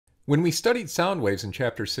When we studied sound waves in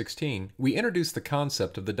Chapter 16, we introduced the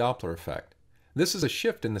concept of the Doppler effect. This is a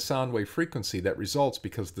shift in the sound wave frequency that results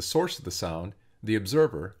because the source of the sound, the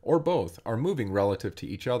observer, or both are moving relative to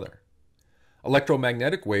each other.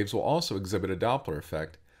 Electromagnetic waves will also exhibit a Doppler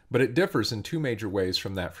effect, but it differs in two major ways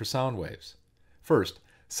from that for sound waves. First,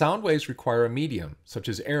 sound waves require a medium, such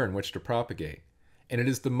as air, in which to propagate, and it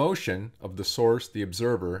is the motion of the source, the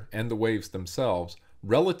observer, and the waves themselves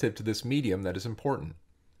relative to this medium that is important.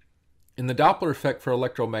 In the Doppler effect for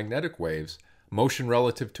electromagnetic waves, motion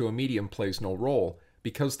relative to a medium plays no role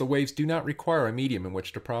because the waves do not require a medium in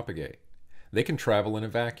which to propagate. They can travel in a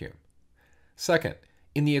vacuum. Second,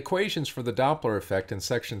 in the equations for the Doppler effect in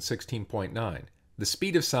section 16.9, the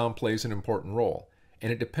speed of sound plays an important role,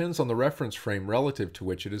 and it depends on the reference frame relative to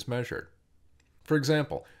which it is measured. For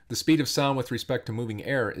example, the speed of sound with respect to moving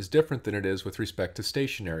air is different than it is with respect to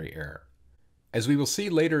stationary air. As we will see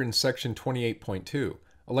later in section 28.2,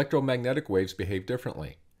 electromagnetic waves behave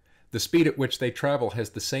differently. The speed at which they travel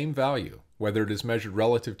has the same value, whether it is measured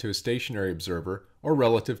relative to a stationary observer or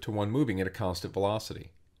relative to one moving at a constant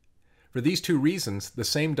velocity. For these two reasons, the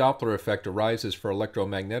same Doppler effect arises for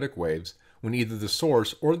electromagnetic waves when either the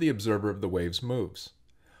source or the observer of the waves moves.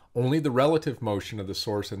 Only the relative motion of the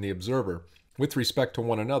source and the observer with respect to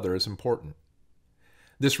one another is important.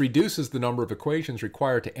 This reduces the number of equations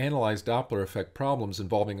required to analyze Doppler effect problems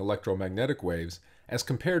involving electromagnetic waves as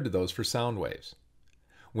compared to those for sound waves.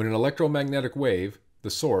 When an electromagnetic wave, the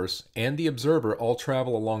source, and the observer all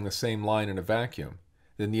travel along the same line in a vacuum,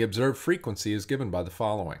 then the observed frequency is given by the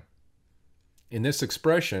following. In this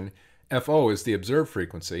expression, FO is the observed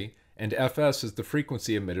frequency, and Fs is the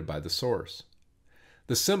frequency emitted by the source.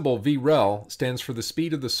 The symbol VREL stands for the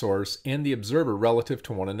speed of the source and the observer relative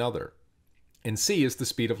to one another, and C is the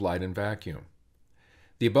speed of light in vacuum.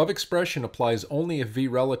 The above expression applies only if V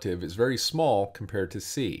relative is very small compared to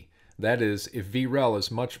C, that is, if VREL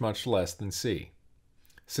is much less than C.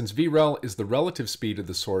 Since VREL is the relative speed of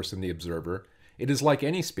the source and the observer, it is like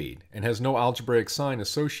any speed and has no algebraic sign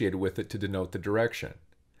associated with it to denote the direction.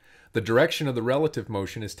 The direction of the relative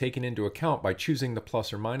motion is taken into account by choosing the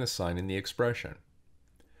plus or minus sign in the expression.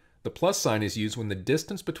 The plus sign is used when the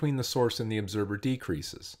distance between the source and the observer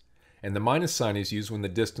decreases, and the minus sign is used when the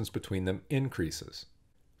distance between them increases.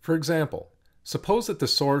 For example, suppose that the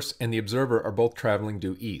source and the observer are both traveling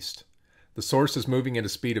due east. The source is moving at a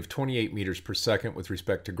speed of 28 meters per second with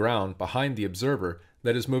respect to ground behind the observer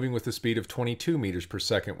that is moving with a speed of 22 meters per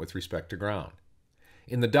second with respect to ground.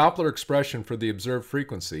 In the Doppler expression for the observed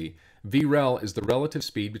frequency, VREL is the relative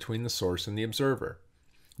speed between the source and the observer.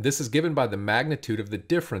 This is given by the magnitude of the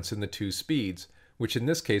difference in the two speeds, which in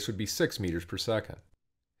this case would be 6 meters per second.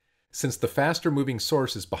 Since the faster moving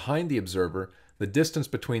source is behind the observer, the distance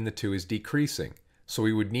between the two is decreasing, so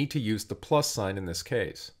we would need to use the plus sign in this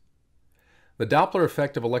case. The Doppler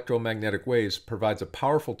effect of electromagnetic waves provides a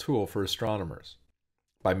powerful tool for astronomers.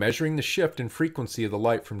 By measuring the shift in frequency of the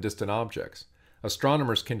light from distant objects,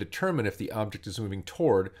 astronomers can determine if the object is moving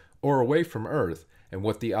toward or away from Earth and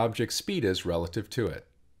what the object's speed is relative to it.